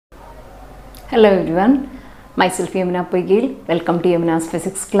Hello everyone, myself Yamuna P. Welcome to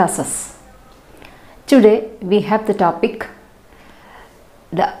Yamuna'sphysics classes. Today we have the topic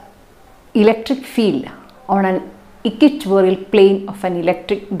the electric field on an equatorial plane of an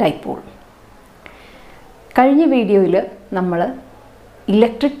electric dipole. കഴിഞ്ഞ വീഡിയോയിൽ നമ്മൾ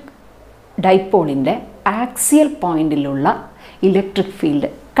electric ഡൈപോളിൻ്റെ axial പോയിന്റിലുള്ള electric field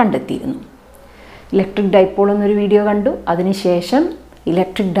കണ്ടെത്തിയിരുന്നു. Electric dipole എന്നൊരു video കണ്ടു. അതിനുശേഷം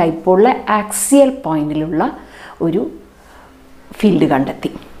electric ഡൈപോളിലെ axial പോയിന്റിലുള്ള ഒരു field കണ്ടെത്തി.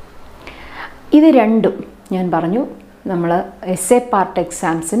 ഇത് രണ്ടും ഞാൻ പറഞ്ഞു നമ്മൾ എസ്എ പാർട്ട്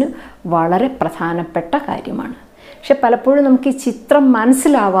എക്സാംസിന് വളരെ പ്രധാനപ്പെട്ട കാര്യമാണ്. പക്ഷെ പലപ്പോഴും നമുക്ക് ഈ ചിത്രം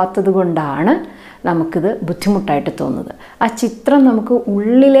മനസ്സിലാവാത്തത് കൊണ്ടാണ് നമുക്കിത് ബുദ്ധിമുട്ടായിട്ട് തോന്നുന്നത്. ആ ചിത്രം നമുക്ക്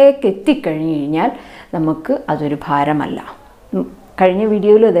ഉള്ളിലേക്ക് എത്തിക്കഴിഞ്ഞു കഴിഞ്ഞാൽ നമുക്ക് അതൊരു ഭാരമല്ല. കഴിഞ്ഞ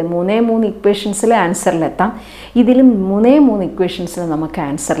വീഡിയോയിൽ അതെ 3 ഇക്വേഷൻസിലെ ആൻസറിലെത്താം. ഇതിലും 3 ഇക്വേഷൻസിൽ നമുക്ക്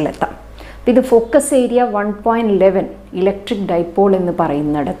ആൻസറിലെത്താം. അപ്പോൾ ഇത് ഫോക്കസ് ഏരിയ 1.11 ഇലക്ട്രിക് ഡൈപോൾ എന്ന്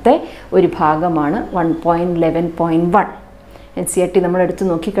പറയുന്നിടത്തെ ഒരു ഭാഗമാണ് 1.11.1. NCERT നമ്മളെടുത്ത്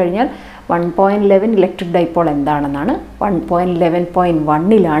നോക്കിക്കഴിഞ്ഞാൽ 1.11 ഇലക്ട്രിക് ഡൈപോൾ എന്താണെന്നാണ്.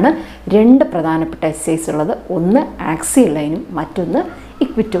 1.11.1ലാണ് രണ്ട് പ്രധാനപ്പെട്ട എസ്സേസ് ഉള്ളത്. ഒന്ന് ആക്സിയൽ ലൈനും മറ്റൊന്ന്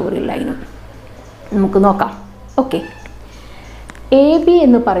ഇക്വറ്റോറിയൽ ലൈനും. നമുക്ക് നോക്കാം. ഓക്കെ, എ ബി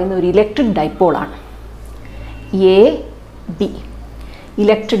എന്ന് പറയുന്ന ഒരു ഇലക്ട്രിക് ഡൈപോളാണ്. A B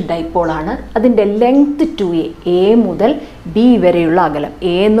electric ഡൈപോളാണ്. അതിൻ്റെ ലെങ്ത് 2a, എ മുതൽ ബി വരെയുള്ള അകലം.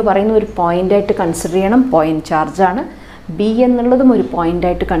 എ എന്ന് പറയുന്ന ഒരു പോയിൻ്റായിട്ട് കൺസിഡർ ചെയ്യണം, പോയിൻ്റ് ചാർജാണ്. ബി എന്നുള്ളതും ഒരു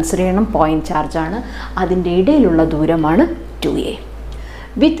പോയിൻ്റായിട്ട് കൺസിഡർ ചെയ്യണം, പോയിൻ്റ് ചാർജാണ്. അതിൻ്റെ ഇടയിലുള്ള ദൂരമാണ് 2a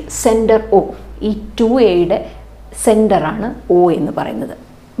വിത്ത് സെൻറ്റർ ഒ. ഈ 2aയുടെ സെൻറ്ററാണ് ഒ എന്ന് പറയുന്നത്.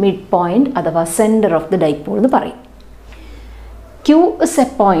 മിഡ് പോയിൻ്റ് അഥവാ സെൻറ്റർ ഓഫ് ദി ഡൈപോൾ എന്ന് പറയും. Q is a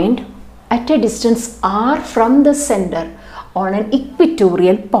point at a distance r from the center on an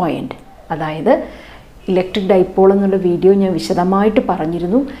equatorial point. അതായത് ഇലക്ട്രിക് ഡൈപോൾ എന്നുള്ള വീഡിയോ ഞാൻ വിശദമായിട്ട്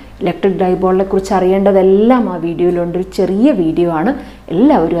പറഞ്ഞിരുന്നു. ഇലക്ട്രിക് ഡൈപോളിനെ കുറിച്ച് അറിയേണ്ടതെല്ലാം ആ വീഡിയോയിലുണ്ട്. ഒരു ചെറിയ വീഡിയോ ആണ്,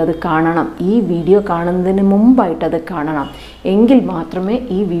 എല്ലാവരും അത് കാണണം. ഈ വീഡിയോ കാണുന്നതിന് മുമ്പായിട്ട് അത് കാണണം. എങ്കിൽ മാത്രമേ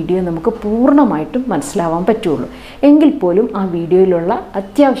ഈ വീഡിയോ നമുക്ക് പൂർണ്ണമായിട്ടും മനസ്സിലാവാൻ പറ്റുള്ളൂ. എങ്കിൽ പോലും ആ വീഡിയോയിലുള്ള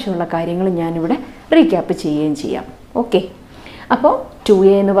അത്യാവശ്യമുള്ള കാര്യങ്ങൾ ഞാനിവിടെ റീക്യാപ്പ് ചെയ്യുകയും ചെയ്യാം. ഓക്കെ, അപ്പോൾ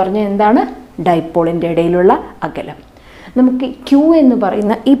 2a എന്ന് പറഞ്ഞാൽ എന്താണ്? ഡൈപോളിൻ്റെ ഇടയിലുള്ള അകലം. നമുക്ക് Q എന്ന്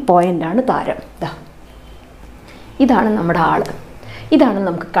പറയുന്ന ഈ പോയിൻ്റാണ് താരം. ഇതാണ് നമ്മുടെ ആൾ. ഇതാണ്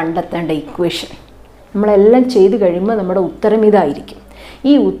നമുക്ക് കണ്ടെത്തേണ്ട ഇക്വേഷൻ. നമ്മളെല്ലാം ചെയ്ത് കഴിയുമ്പോൾ നമ്മുടെ ഉത്തരം ഇതായിരിക്കും.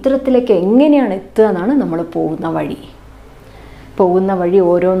 ഈ ഉത്തരത്തിലേക്ക് എങ്ങനെയാണ് എത്തുക എന്നാണ് നമ്മൾ പോകുന്ന വഴി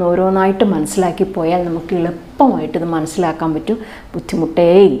ഓരോന്നായിട്ട് മനസ്സിലാക്കി പോയാൽ നമുക്ക് എളുപ്പമായിട്ട് ഇത് മനസ്സിലാക്കാൻ പറ്റും,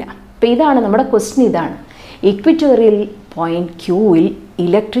 ബുദ്ധിമുട്ടേയില്ല. അപ്പോൾ ഇതാണ് നമ്മുടെ ക്വസ്റ്റ്യൻ. ഇതാണ് ഇക്വറ്റോറിയൽ പോയിൻറ്റ് ക്യൂവിൽ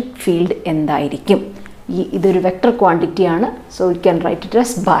ഇലക്ട്രിക് ഫീൽഡ് എന്തായിരിക്കും? ഇതൊരു vector ക്വാണ്ടിറ്റിയാണ്. So you can write it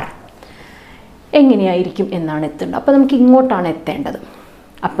as bar. എങ്ങനെയായിരിക്കും എന്നാണ് എത്തേണ്ടത്. അപ്പോൾ നമുക്ക് ഇങ്ങോട്ടാണ് എത്തേണ്ടത്.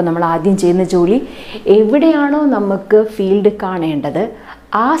 അപ്പോൾ നമ്മൾ ആദ്യം ചെയ്യുന്ന ജോലി, എവിടെയാണോ നമുക്ക് ഫീൽഡ് കാണേണ്ടത്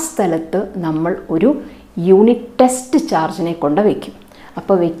ആ സ്ഥലത്ത് നമ്മൾ ഒരു യൂണിറ്റ് ടെസ്റ്റ് ചാർജിനെ കൊണ്ട് വയ്ക്കും.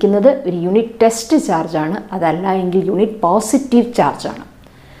 അപ്പോൾ വയ്ക്കുന്നത് ഒരു യൂണിറ്റ് ടെസ്റ്റ് ചാർജാണ്, അതല്ല എങ്കിൽ യൂണിറ്റ് പോസിറ്റീവ് ചാർജാണ്.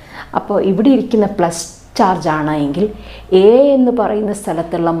 അപ്പോൾ ഇവിടെ ഇരിക്കുന്ന പ്ലസ് ചാർജാണ് എങ്കിൽ എ എന്ന് പറയുന്ന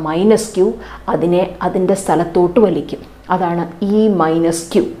സ്ഥലത്തുള്ള -q അതിൻ്റെ സ്ഥലത്തോട്ട് വലിക്കും. അതാണ് ഈ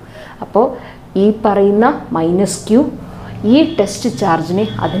 -q. അപ്പോൾ ഈ പറയുന്ന -q ഈ ടെസ്റ്റ് ചാർജിനെ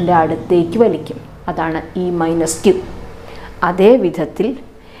അതിൻ്റെ അടുത്തേക്ക് വലിക്കും. അതാണ് ഈ -q. അതേ വിധത്തിൽ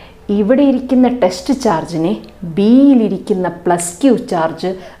ഇവിടെ ഇരിക്കുന്ന ടെസ്റ്റ് ചാർജിനെ ബിയിലിരിക്കുന്ന +q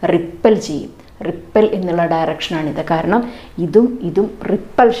ചാർജ് റിപ്പൽ ചെയ്യും. റിപ്പൽ എന്നുള്ള ഡയറക്ഷനാണിത്. കാരണം ഇതും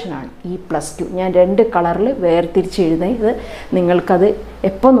റിപ്പൽഷനാണ്. ഈ +q ഞാൻ 2 കളറിൽ വേർതിരിച്ച് എഴുതുന്നത് നിങ്ങൾക്കത്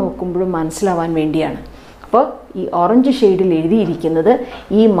എപ്പോൾ നോക്കുമ്പോഴും മനസ്സിലാവാൻ വേണ്ടിയാണ്. അപ്പോൾ ഈ ഓറഞ്ച് ഷെയ്ഡിൽ എഴുതിയിരിക്കുന്നത്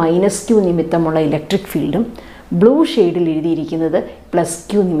ഈ -q നിമിത്തമുള്ള ഇലക്ട്രിക് ഫീൽഡും ബ്ലൂ ഷെയ്ഡിൽ എഴുതിയിരിക്കുന്നത്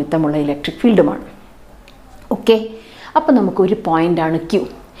 +q നിമിത്തമുള്ള ഇലക്ട്രിക് ഫീൽഡുമാണ്. ഓക്കെ, അപ്പോൾ നമുക്കൊരു പോയിൻ്റാണ് Q.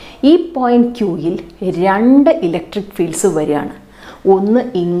 ഈ പോയിൻ്റ് Qയിൽ 2 ഇലക്ട്രിക് ഫീൽഡ്സ് വരികയാണ്. ഒന്ന്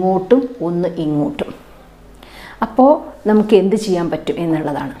ഇങ്ങോട്ടും ഒന്ന് ഇങ്ങോട്ടും. അപ്പോൾ നമുക്ക് എന്ത് ചെയ്യാൻ പറ്റും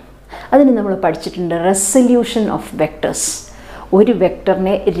എന്നുള്ളതാണ്. അതിന് നമ്മൾ പഠിച്ചിട്ടുണ്ട് റെസല്യൂഷൻ ഓഫ് വെക്ടേഴ്സ്. ഒരു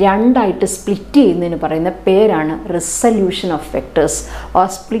വെക്ടറിനെ 2ആയിട്ട് സ്പ്ലിറ്റ് ചെയ്യുന്നതിന് പറയുന്ന പേരാണ് resolution of vectors or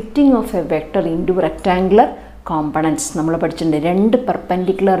splitting of A vector into rectangular കോമ്പണൻറ്റ്സ്. നമ്മൾ പഠിച്ചിട്ടുണ്ട് 2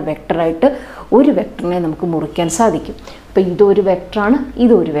 പെർപെൻഡിക്കുലർ വെക്ടറായിട്ട് ഒരു വെക്ടറിനെ നമുക്ക് മുറിക്കാൻ സാധിക്കും. അപ്പോൾ ഇതൊരു വെക്ടറാണ്,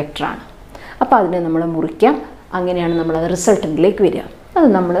 ഇതൊരു വെക്ടറാണ്. അപ്പോൾ അതിനെ നമ്മൾ മുറിക്കാം. അങ്ങനെയാണ് നമ്മളത് റിസൾട്ടൻറ്റിലേക്ക് വരിക. അത്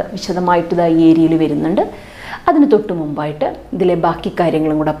നമ്മൾ വിശദമായിട്ട് ഈ ഏരിയയിൽ വരുന്നുണ്ട്. അതിന് തൊട്ട് മുമ്പായിട്ട് ഇതിലെ ബാക്കി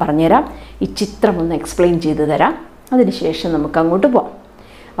കാര്യങ്ങളും കൂടെ പറഞ്ഞുതരാം. ഈ ചിത്രം ഒന്ന് എക്സ്പ്ലെയിൻ ചെയ്ത് തരാം. അതിനുശേഷം നമുക്ക് അങ്ങോട്ട് പോകാം.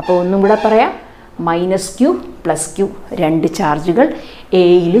 അപ്പോൾ ഒന്നും കൂടെ പറയാം. മൈനസ് ക്യൂ പ്ലസ് ക്യൂ, രണ്ട് ചാർജുകൾ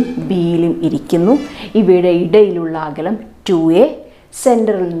എയിലും ബിയിലും ഇരിക്കുന്നു. ഇവയുടെ ഇടയിലുള്ള അകലം 2a,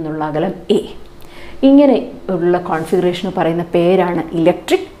 സെൻറ്ററിൽ നിന്നുള്ള അകലം a. ഇങ്ങനെ ഉള്ള കോൺഫിഗറേഷന് പറയുന്ന പേരാണ്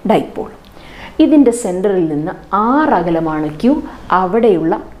ഇലക്ട്രിക് ഡൈപോൾ. ഇതിൻ്റെ സെൻറ്ററിൽ നിന്ന് r അകലമാണ് q,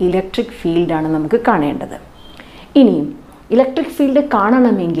 അവിടെയുള്ള ഇലക്ട്രിക് ഫീൽഡാണ് നമുക്ക് കാണേണ്ടത്. ഇനിയും ഇലക്ട്രിക് ഫീൽഡ്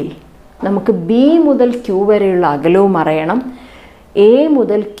കാണണമെങ്കിൽ നമുക്ക് b മുതൽ q വരെയുള്ള അകലവും അറിയണം, a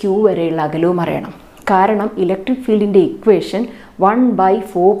മുതൽ q വരെയുള്ള അകലവും അറിയണം. കാരണം ഇലക്ട്രിക് ഫീൽഡിൻ്റെ ഇക്വേഷൻ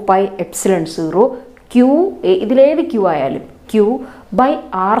 1/4πε0 q, ഇതിലേത് q ആയാലും q ബൈ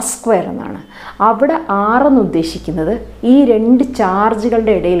r² എന്നാണ്. അവിടെ r എന്ന് ഉദ്ദേശിക്കുന്നത് ഈ രണ്ട്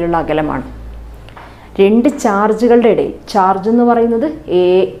ചാർജുകളുടെ ഇടയിലുള്ള അകലമാണ്. രണ്ട് ചാർജുകളുടെ ഇടയിൽ, ചാർജ് എന്ന് പറയുന്നത്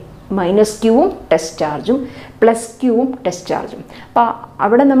മൈനസ് ക്യൂവും ടെസ്റ്റ് ചാർജും പ്ലസ് ക്യൂവും ടെസ്റ്റ് ചാർജും. അപ്പോൾ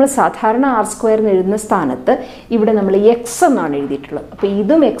അവിടെ നമ്മൾ സാധാരണ r² എന്ന് എഴുതുന്ന സ്ഥാനത്ത് ഇവിടെ നമ്മൾ x എന്നാണ് എഴുതിയിട്ടുള്ളത്. അപ്പോൾ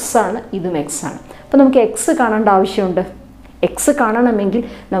ഇതും x ആണ്, ഇതും x ആണ്. അപ്പോൾ നമുക്ക് x കാണേണ്ട ആവശ്യമുണ്ട്. x കാണണമെങ്കിൽ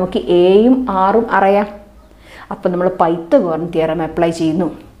നമുക്ക് എയും ആറും അറിയാം. അപ്പോൾ നമ്മൾ പൈത്തഗോറൻ തിയറം അപ്ലൈ ചെയ്യുന്നു.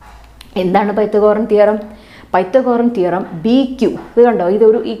 എന്താണ് പൈത്തഗോറൻ തിയറം? പൈത്തഗോറൻ തിയറം BQ, ഇത് കണ്ടോ,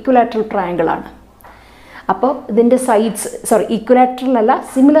 ഇതൊരു ഈക്വലാറ്ററൽ ട്രയാങ്കിൾ ആണ്. അപ്പോൾ ഇതിൻ്റെ സൈഡ്സ്, ഈക്വലാറ്ററൽ അല്ല,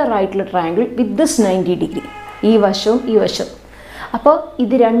 സിമിലർ ആയിട്ടുള്ള ട്രയാങ്കിൾ വിത്ത് ദിസ് 90 ഡിഗ്രി, ഈ വശവും ഈ വശവും. അപ്പോൾ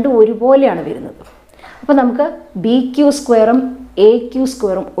ഇത് രണ്ടും ഒരുപോലെയാണ് വരുന്നത്. അപ്പോൾ നമുക്ക് BQ² AQ²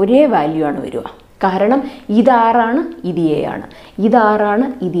 ഒരേ വാല്യൂ ആണ് വരിക. കാരണം ഇത് ആറാണ്, ഇത് എ ആണ്, ഇത് ആറാണ്,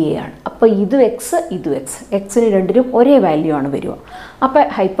 ഇത് എ ആണ്. അപ്പോൾ ഇതും എക്സ്, ഇതും എക്സ്, എക്സിന് രണ്ടിനും ഒരേ വാല്യൂ ആണ് വരിക. അപ്പോൾ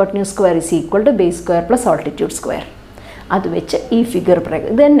hypotenuse square is equal to base square plus altitude square. അത് വെച്ച് ഈ ഫിഗർ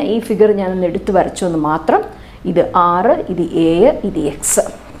ഇത് തന്നെ, ഈ ഫിഗർ ഞാനൊന്ന് എടുത്ത് വരച്ചു എന്ന് മാത്രം. ഇത് 6, ഇത് എ, ഇത് എക്സ്.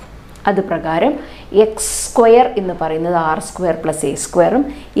 അത് പ്രകാരം x² എന്ന് പറയുന്നത് r² പ്ലസ് a²ഉം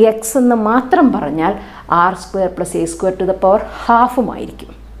എക്സ് എന്ന് മാത്രം പറഞ്ഞാൽ r² plus a² to the power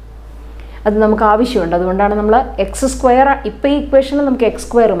ഹാഫുമായിരിക്കും. അത് നമുക്ക് ആവശ്യമുണ്ട്. അതുകൊണ്ടാണ് നമ്മൾ x², ഇപ്പോൾ ഈ ഇക്വേഷനിൽ നമുക്ക്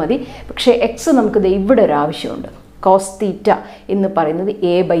x² മതി, പക്ഷേ എക്സ് നമുക്ക് ഇവിടെ ഒരു ആവശ്യമുണ്ട്. കോസ് തീറ്റ എന്ന് പറയുന്നത്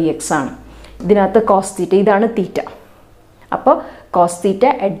a/x ആണ്. ഇതിനകത്ത് കോസ് തീറ്റ, ഇതാണ് തീറ്റ. അപ്പോൾ cos theta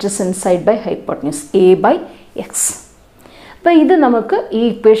adjacent side by hypotenuse a/x. അപ്പോൾ ഇത് നമുക്ക് ഈ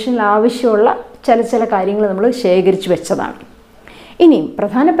ഇക്വേഷനിൽ ആവശ്യമുള്ള ചില കാര്യങ്ങൾ നമ്മൾ ശേഖരിച്ച് വെച്ചതാണ്. ഇനിയും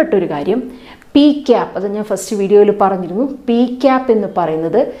പ്രധാനപ്പെട്ട ഒരു കാര്യം പി ക്യാപ്പ്, അത് ഞാൻ ഫസ്റ്റ് വീഡിയോയിൽ പറഞ്ഞിരുന്നു. പി ക്യാപ്പ് എന്ന്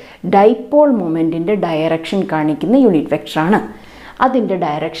പറയുന്നത് ഡൈപോൾ മൊമെൻറ്റിൻ്റെ ഡയറക്ഷൻ കാണിക്കുന്ന യൂണിറ്റ് വെക്ടറാണ്. അതിൻ്റെ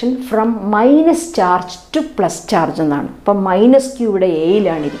direction from minus charge two plus charge എന്നാണ്. അപ്പം മൈനസ് ക്യൂ ഇവിടെ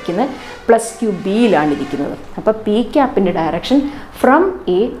എയിലാണ് ഇരിക്കുന്നത്, പ്ലസ് ക്യൂ ബിയിലാണ് ഇരിക്കുന്നത്. അപ്പോൾ P ക്യാപ്പിൻ്റെ direction from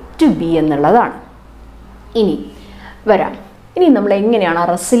A to B എന്നുള്ളതാണ്. ഇനി വരാം. ഇനി നമ്മൾ എങ്ങനെയാണ് ആ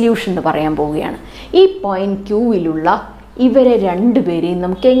റെസൊല്യൂഷൻ എന്ന് പറയാൻ പോവുകയാണ്. ഈ പോയിൻറ്റ് ക്യൂവിലുള്ള ഇവരെ രണ്ടുപേരെയും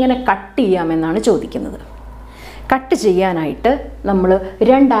നമുക്ക് എങ്ങനെ കട്ട് ചെയ്യാമെന്നാണ് ചോദിക്കുന്നത്. കട്ട് ചെയ്യാനായിട്ട് നമ്മൾ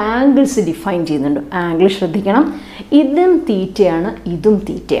രണ്ട് ആംഗിൾസ് ഡിഫൈൻ ചെയ്യുന്നുണ്ട്. ആംഗിൾ ശ്രദ്ധിക്കണം, ഇതും തീറ്റയാണ്, ഇതും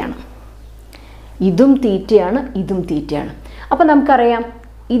തീറ്റയാണ്, ഇതും തീറ്റയാണ്, ഇതും തീറ്റയാണ്. അപ്പോൾ നമുക്കറിയാം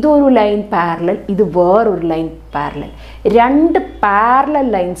ഇതൊരു ലൈൻ പാരലൽ, ഇത് വേറൊരു ലൈൻ പാരലൽ. രണ്ട് പാരലൽ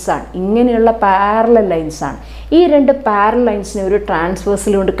ലൈൻസാണ്, ഇങ്ങനെയുള്ള പാരലൽ ലൈൻസാണ്. ഈ രണ്ട് പാരലൽ ലൈൻസിനെ ഒരു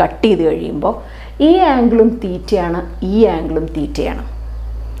ട്രാൻസ്വേഴ്സിൽ കൊണ്ട് കട്ട് ചെയ്ത് കഴിയുമ്പോൾ ഈ ആംഗിളും തീറ്റയാണ്, ഈ ആംഗിളും തീറ്റയാണ്.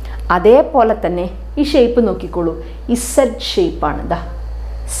 അതേപോലെ തന്നെ ഈ ഷേപ്പ് നോക്കിക്കോളൂ, ഈ സെഡ് ഷേപ്പാണ്. ഇതാ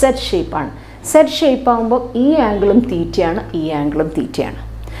സെഡ് ഷേപ്പാണ്. സെഡ് ഷേപ്പ് ആകുമ്പോൾ ഈ ആംഗിളും തീറ്റയാണ്, ഈ ആംഗിളും തീറ്റയാണ്.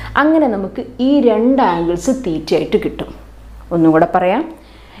 അങ്ങനെ നമുക്ക് ഈ രണ്ട് ആംഗിൾസ് തീറ്റയായിട്ട് കിട്ടും. ഒന്നും കൂടെ പറയാം,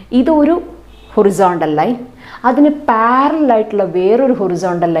 ഇതൊരു ഹൊറിസോണ്ടൽ ലൈൻ, അതിന് പാരലായിട്ടുള്ള വേറൊരു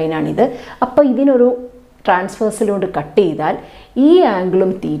ഹൊറിസോണ്ടൽ ലൈനാണിത്. അപ്പോൾ ഇതിനൊരു ട്രാൻസ്വേഴ്സിലോട്ട് കട്ട് ചെയ്താൽ ഈ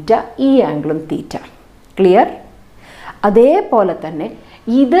ആംഗിളും തീറ്റ, ഈ ആംഗിളും തീറ്റ. ക്ലിയർ? അതേപോലെ തന്നെ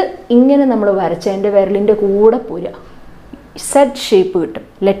ഇത് ഇങ്ങനെ നമ്മൾ വരച്ചതിൻ്റെ വിരലിൻ്റെ കൂടെ പോരുക, സെഡ് ഷേപ്പ് കിട്ടും,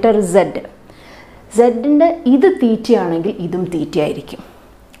 ലെറ്റർ സെഡ്. സെഡിൻ്റെ ഇത് തീറ്റയാണെങ്കിൽ ഇതും തീറ്റയായിരിക്കും.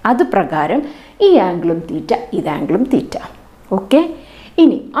 അത് പ്രകാരം ഈ ആംഗിളും തീറ്റ, ഇത് ആംഗിളും തീറ്റ. ഓക്കെ.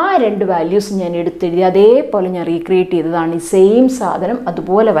 ഇനി ആ രണ്ട് വാല്യൂസ് ഞാൻ എടുത്തെഴുതി അതേപോലെ ഞാൻ റീക്രിയേറ്റ് ചെയ്തതാണ്. ഈ സെയിം സാധനം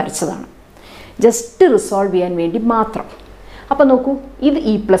അതുപോലെ വരച്ചതാണ്, ജസ്റ്റ് റിസോൾവ് ചെയ്യാൻ വേണ്ടി മാത്രം. അപ്പോൾ നോക്കൂ, ഇത്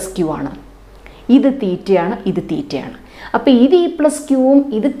ഇ പ്ലസ് ക്യൂ ആണ്, ഇത് തീറ്റയാണ്, ഇത് തീറ്റയാണ്. അപ്പോൾ ഇത് ഇ പ്ലസ് ക്യൂവും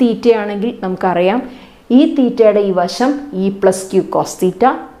ഇത് തീറ്റയാണെങ്കിൽ നമുക്കറിയാം ഈ തീറ്റയുടെ ഈ വശം E plus Q cos theta,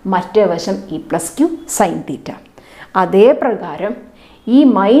 മറ്റേ വശം E plus Q sine theta. അതേ പ്രകാരം ഈ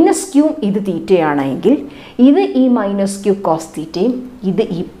മൈനസ് ക്യൂ ഇത് തീറ്റയാണെങ്കിൽ ഇത് ഈ മൈനസ് ക്യൂ കോസ് തീറ്റയും, ഇത്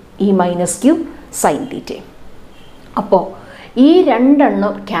ഈ മൈനസ് ക്യൂ സൈൻ തീറ്റയും. അപ്പോൾ ഈ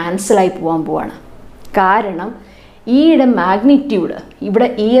രണ്ടെണ്ണം ക്യാൻസലായി പോകാൻ പോവാണ്. കാരണം ഇയുടെ മാഗ്നിറ്റ്യൂഡ് ഇവിടെ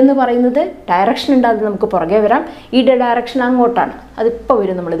ഇ എന്ന് പറയുന്നത് ഡയറക്ഷൻ ഉണ്ട്, അത് നമുക്ക് പുറകെ വരാം. ഇയുടെ ഡയറക്ഷൻ അങ്ങോട്ടാണ്, അതിപ്പോൾ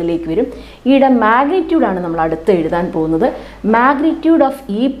വരും, നമ്മളിതിലേക്ക് വരും. ഇയുടെ മാഗ്നിറ്റ്യൂഡാണ് നമ്മൾ അടുത്ത് എഴുതാൻ പോകുന്നത്. Magnitude of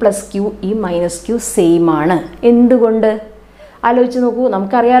E plus Q E minus Q same ആണ്. എന്തുകൊണ്ട് ആലോചിച്ച് നോക്കൂ.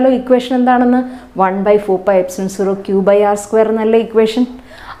 നമുക്കറിയാലോ ഇക്വേഷൻ എന്താണെന്ന്. 1/4πε0 q/r² എന്നല്ല ഇക്വേഷൻ.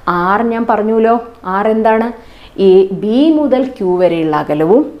 ആർ ഞാൻ പറഞ്ഞുല്ലോ. ആർ എന്താണ്? ബി മുതൽ ക്യൂ വരെയുള്ള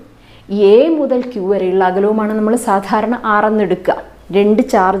അകലവും എ മുതൽ ക്യൂ വരെയുള്ള അകലവുമാണ് നമ്മൾ സാധാരണ ആർ എന്ന് എടുക്കുക. രണ്ട്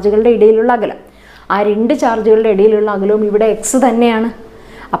ചാർജുകളുടെ ഇടയിലുള്ള അകലം. ആ രണ്ട് ചാർജുകളുടെ ഇടയിലുള്ള അകലവും ഇവിടെ എക്സ് തന്നെയാണ്.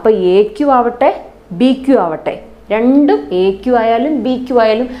 അപ്പോൾ എ ക്യൂ ആവട്ടെ ബി ക്യൂ ആവട്ടെ, രണ്ടും എ ക്യൂ ആയാലും ബി ക്യൂ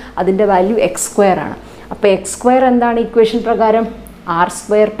ആയാലും അതിൻ്റെ വാല്യൂ x² ആണ്. അപ്പോൾ x² എന്താണ് ഇക്വേഷൻ പ്രകാരം? r²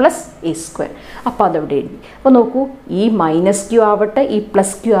 + a². അപ്പോൾ അതവിടെ എഴുതി. അപ്പോൾ നോക്കൂ, ഈ മൈനസ് ക്യൂ ആവട്ടെ ഈ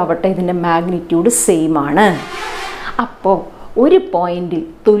പ്ലസ് ക്യൂ ആവട്ടെ ഇതിൻ്റെ മാഗ്നിറ്റ്യൂഡ് സെയിം ആണ്. അപ്പോൾ ഒരു പോയിന്റിൽ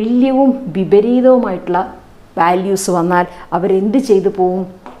തുല്യവും വിപരീതവുമായിട്ടുള്ള വാല്യൂസ് വന്നാൽ അവരെന്ത് ചെയ്തു പോവും?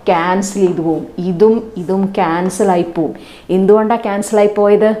 ക്യാൻസൽ ചെയ്തു പോവും. ഇതും ഇതും ക്യാൻസലായി പോവും. എന്തുകൊണ്ടാണ് ക്യാൻസലായി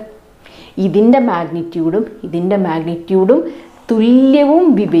പോയത്? ഇതിൻ്റെ മാഗ്നിറ്റ്യൂഡും തുല്യവും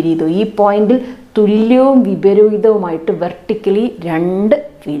വിപരീതവും, ഈ പോയിന്റിൽ തുല്യവും വിപരീതവുമായിട്ട് വെർട്ടിക്കലി രണ്ട്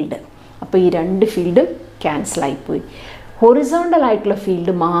ഫീൽഡ്. അപ്പോൾ ഈ രണ്ട് ഫീൽഡും ക്യാൻസലായിപ്പോയി. ഹൊറിസോണ്ടൽ ആയിട്ടുള്ള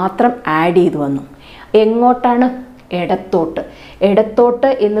ഫീൽഡ് മാത്രം ആഡ് ചെയ്തു വന്നു. എങ്ങോട്ടാണ്? ഇടത്തോട്ട്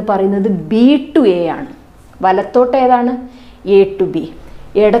എന്ന് പറയുന്നത് ബി ടു എ ആണ്. വലത്തോട്ട് ഏതാണ്? A to B.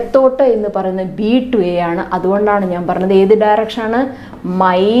 ഇടത്തോട്ട് എന്ന് പറയുന്നത് ബി ടു എ ആണ്. അതുകൊണ്ടാണ് ഞാൻ പറഞ്ഞത് ഏത് ഡയറക്ഷനാണ്?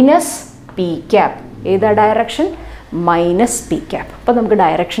 Minus P cap. ഏതാ ഡയറക്ഷൻ? Minus P cap. അപ്പോൾ നമുക്ക്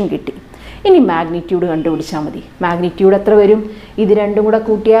ഡയറക്ഷൻ കിട്ടി. ഇനി മാഗ്നിറ്റ്യൂഡ് കണ്ടുപിടിച്ചാൽ മതി. മാഗ്നിറ്റ്യൂഡ് എത്ര വരും? ഇത് രണ്ടും കൂടെ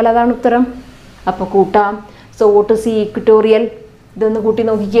കൂട്ടിയാൽ അതാണ് ഉത്തരം. അപ്പോൾ കൂട്ടാം. So what is equatorial? ഇതൊന്ന് കൂട്ടി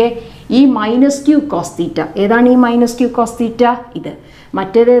നോക്കിക്കേ. ഈ മൈനസ് ക്യൂ കോസ് തീറ്റ. ഏതാണ് ഈ മൈനസ് ക്യൂ കോസ് തീറ്റ? ഇത്.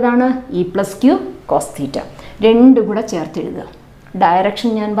 മറ്റേത് ഏതാണ്? E plus Q cos theta. രണ്ടും കൂടെ ചേർത്ത് എഴുതുക. ഡയറക്ഷൻ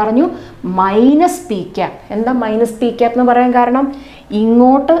ഞാൻ പറഞ്ഞു മൈനസ് പി ക്യാപ്. എന്താ മൈനസ് പി ക്യാപ് എന്ന് പറയാൻ കാരണം?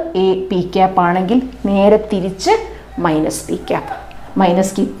 ഇങ്ങോട്ട് എ പി ക്യാപ് ആണെങ്കിൽ നേരെ തിരിച്ച് minus P cap.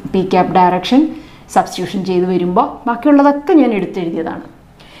 Minus P cap direction substitution ചെയ്ത് വരുമ്പോൾ ബാക്കിയുള്ളതൊക്കെ ഞാൻ എടുത്തെഴുതിയതാണ്.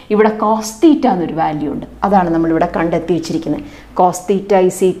 ഇവിടെ കോസ് തീറ്റ എന്നൊരു വാല്യൂ ഉണ്ട്, അതാണ് നമ്മളിവിടെ കണ്ടെത്തി വെച്ചിരിക്കുന്നത്. Cos theta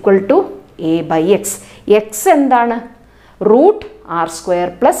is equal to a/x. X എന്താണ്? √r² +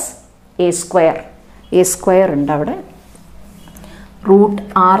 a². ഉണ്ട് അവിടെ.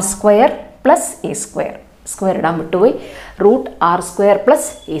 √r² + a². സ്ക്വയർ ഇടാൻ വിട്ടുപോയി. √r² +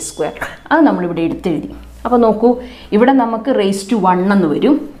 a². അത് നമ്മളിവിടെ എടുത്തെഴുതി. അപ്പോൾ നോക്കൂ, ഇവിടെ നമുക്ക് raised-1 എന്ന്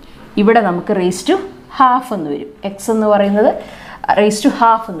വരും, ഇവിടെ നമുക്ക് raised-1/2 എന്ന് വരും. എക്സ് എന്ന് പറയുന്നത്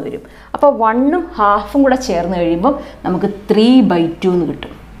raised-1/2 എന്ന് വരും. അപ്പോൾ 1ഉം 1/2ഉം കൂടെ ചേർന്ന് കഴിയുമ്പം നമുക്ക് 3/2 എന്ന്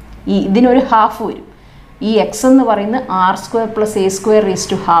കിട്ടും. ഇതിനൊരു 1/2 വരും. ഈ എക്സ് എന്ന് പറയുന്നത് r² + a²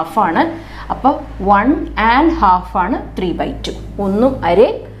 raised-1/2 ആണ്. അപ്പോൾ 1 and 1/2 ആണ് 3/2. 1.5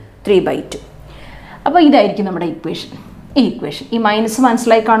 3/2. അപ്പോൾ ഇതായിരിക്കും നമ്മുടെ ഇക്വേഷൻ. ഈ മൈനസ്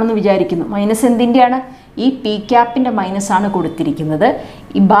മനസ്സിലായി കാണുമെന്ന് വിചാരിക്കുന്നു. മൈനസ് എന്തിൻ്റെയാണ്? ഈ പി ക്യാപ്പിൻ്റെ മൈനസ് ആണ് കൊടുത്തിരിക്കുന്നത്.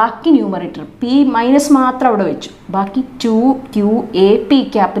 ഈ ബാക്കി ന്യൂമറേറ്റർ പി മൈനസ് മാത്രം അവിടെ വെച്ചു. ബാക്കി 2qa പി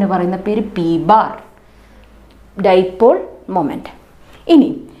ക്യാപ്പിന് പറയുന്ന പേര് പി ബാർ, ഡൈപോൾ മൊമെൻറ്റ്. ഇനി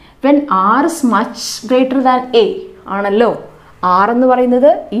when R is much greater than A ആണല്ലോ. ആർ എന്ന്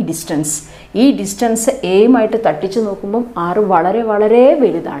പറയുന്നത് ഈ ഡിസ്റ്റൻസ് എയുമായിട്ട് തട്ടിച്ച് നോക്കുമ്പം ആർ വളരെ വളരെ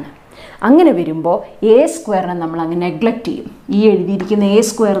വലുതാണ്. അങ്ങനെ വരുമ്പോൾ a² നമ്മൾ അങ്ങ് നെഗ്ലക്റ്റ് ചെയ്യും. ഈ എഴുതിയിരിക്കുന്ന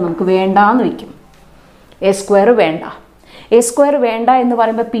a² നമുക്ക് വേണ്ടാന്ന് വയ്ക്കും. a² വേണ്ട എന്ന്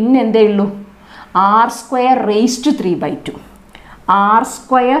പറയുമ്പോൾ പിന്നെ എന്തേ ഉള്ളൂ? r² raised-3/2.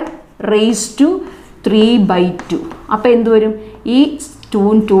 r²raised-3/2. അപ്പോൾ എന്ത് വരും? ഈ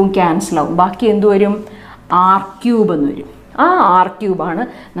 2 ക്യാൻസൽ ആവും. ബാക്കി എന്ത് വരും? r³ എന്ന് വരും. ആ r³ ആണ്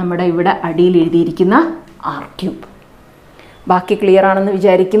നമ്മുടെ ഇവിടെ അടിയിൽ എഴുതിയിരിക്കുന്ന r³. ബാക്കി ക്ലിയർ ആണെന്ന്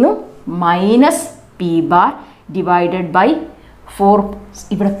വിചാരിക്കുന്നു. Minus P bar divided by 4.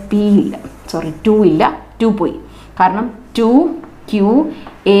 ഇവിടെ പി ഇല്ല, 2 ഇല്ല, 2 പോയി. കാരണം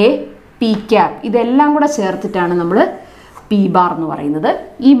 2qa പി ക്യാപ് ഇതെല്ലാം കൂടെ ചേർത്തിട്ടാണ് നമ്മൾ പി ബാർ എന്ന് പറയുന്നത്.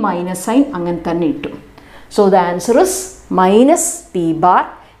 ഈ മൈനസ് സൈൻ അങ്ങനെ തന്നെ ഇട്ടു. So the answer is minus P bar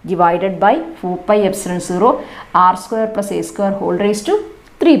divided by 4πε0 r² + a² whole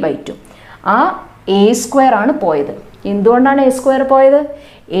raised-3/2. ആ a² ആണ് പോയത്. എന്തുകൊണ്ടാണ് a² പോയത്?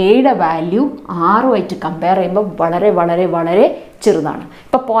 എയുടെ വാല്യൂ ആറുമായിട്ട് കമ്പയർ ചെയ്യുമ്പോൾ വളരെ വളരെ വളരെ ചെറുതാണ്.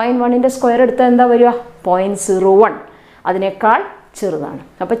 ഇപ്പോൾ 0.1ൻ്റെ സ്ക്വയർ എടുത്താൽ എന്താ വരിക? 0.01. അതിനേക്കാൾ ചെറുതാണ്.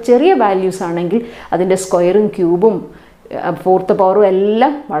 അപ്പോൾ ചെറിയ വാല്യൂസ് ആണെങ്കിൽ അതിൻ്റെ സ്ക്വയറും ക്യൂബും 4th പവറും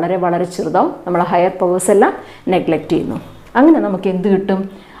എല്ലാം വളരെ വളരെ ചെറുതാവും. നമ്മൾ ഹയർ പവേഴ്സ് എല്ലാം നെഗ്ലക്റ്റ് ചെയ്യുന്നു. അങ്ങനെ നമുക്ക് എന്ത് കിട്ടും?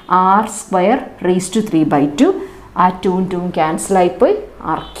 r² raised-3/2. ആ 2 ക്യാൻസലായിപ്പോയി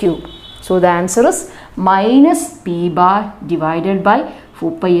r³. So the answer is minus p bar divided by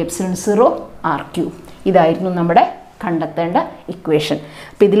 4 pi epsilon 0 r cube. ഇതായിരുന്നു നമ്മുടെ കണ്ടെത്തേണ്ട ഇക്വേഷൻ.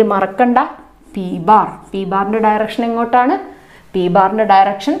 അപ്പോൾ ഇതിൽ മറക്കണ്ട പി ബാറിൻ്റെ ഡയറക്ഷൻ എങ്ങോട്ടാണ്? P ബാറിൻ്റെ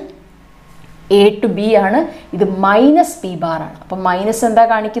direction A to B ആണ്. ഇത് മൈനസ് പി ബാർ ആണ്. അപ്പം മൈനസ് എന്താ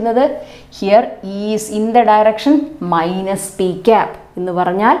കാണിക്കുന്നത്? Here is in the direction minus P cap എന്ന്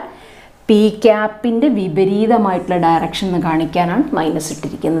പറഞ്ഞാൽ പി ക്യാപ്പിൻ്റെ വിപരീതമായിട്ടുള്ള ഡയറക്ഷൻ എന്ന് കാണിക്കാനാണ് മൈനസ്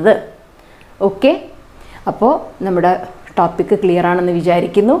ഇട്ടിരിക്കുന്നത്. ഓക്കെ, അപ്പോൾ നമ്മുടെ ടോപ്പിക്ക് ക്ലിയർ ആണെന്ന്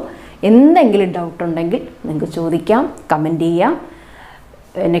വിചാരിക്കുന്നു. എന്തെങ്കിലും ഡൗട്ട് ഉണ്ടെങ്കിൽ നിങ്ങൾക്ക് ചോദിക്കാം, കമൻറ്റ് ചെയ്യാം.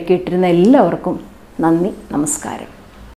 എന്നെ കേട്ടിരുന്ന എല്ലാവർക്കും നന്ദി, നമസ്കാരം.